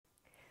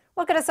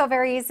Welcome to Sew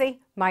Very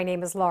Easy. My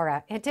name is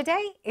Laura, and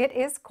today it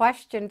is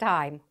question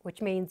time, which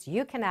means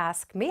you can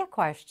ask me a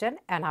question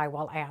and I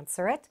will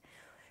answer it.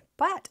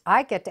 But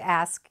I get to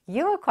ask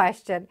you a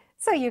question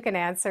so you can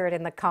answer it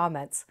in the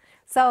comments.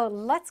 So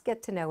let's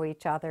get to know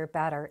each other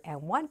better.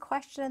 And one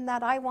question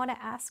that I want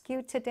to ask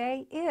you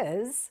today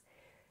is,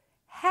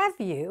 have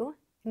you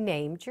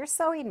named your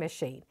sewing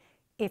machine?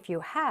 If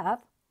you have,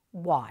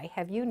 why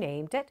have you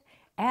named it?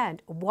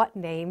 And what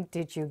name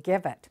did you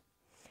give it?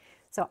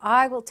 So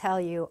I will tell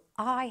you,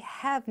 I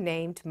have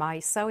named my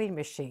sewing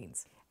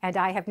machines, and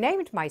I have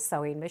named my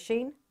sewing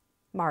machine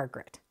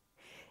Margaret.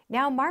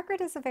 Now,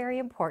 Margaret is a very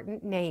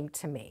important name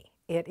to me.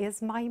 It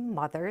is my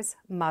mother's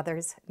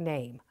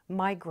name,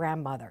 my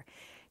grandmother.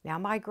 Now,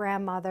 my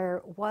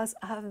grandmother was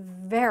a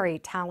very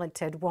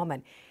talented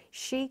woman.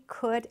 She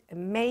could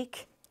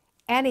make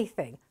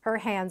anything. Her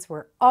hands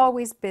were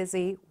always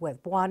busy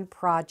with one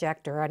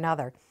project or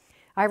another.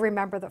 I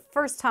remember the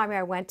first time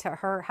I went to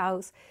her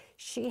house,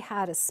 she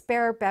had a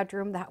spare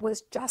bedroom that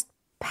was just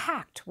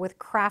packed with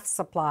craft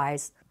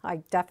supplies.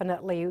 I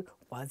definitely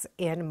was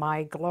in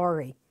my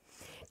glory.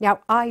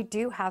 Now, I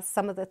do have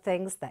some of the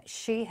things that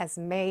she has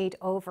made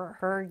over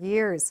her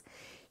years.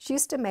 She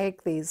used to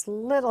make these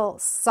little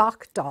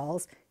sock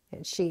dolls,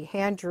 and she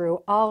hand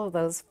drew all of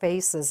those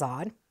faces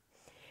on.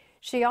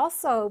 She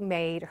also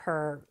made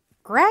her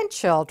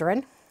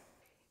grandchildren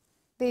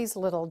these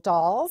little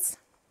dolls.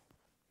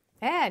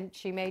 And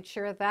she made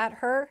sure that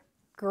her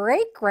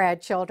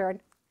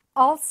great-grandchildren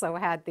also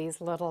had these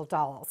little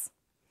dolls.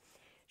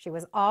 She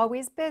was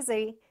always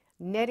busy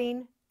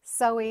knitting,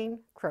 sewing,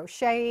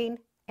 crocheting,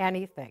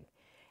 anything.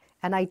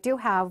 And I do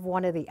have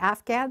one of the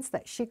Afghans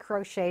that she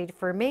crocheted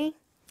for me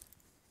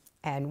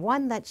and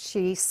one that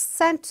she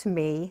sent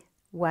me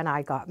when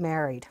I got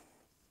married.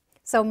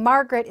 So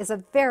Margaret is a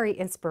very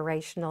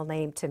inspirational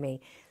name to me.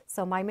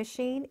 So my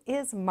machine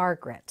is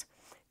Margaret,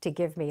 to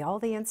give me all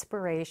the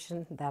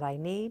inspiration that I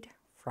need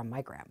from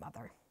my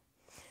grandmother.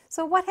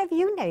 So what have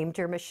you named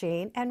your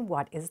machine, and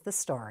what is the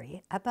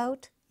story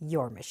about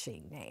your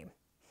machine name?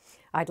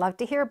 I'd love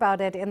to hear about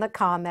it in the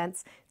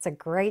comments. It's a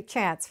great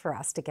chance for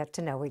us to get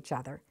to know each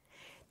other.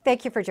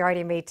 Thank you for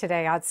joining me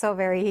today on Sew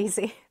Very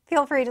Easy.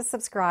 Feel free to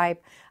subscribe.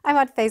 I'm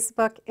on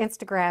Facebook,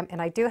 Instagram,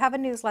 and I do have a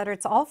newsletter.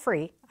 It's all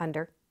free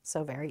under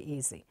Sew Very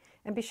Easy.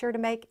 And be sure to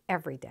make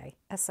every day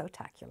a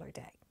Sewtacular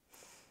day.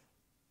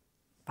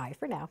 Bye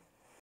for now.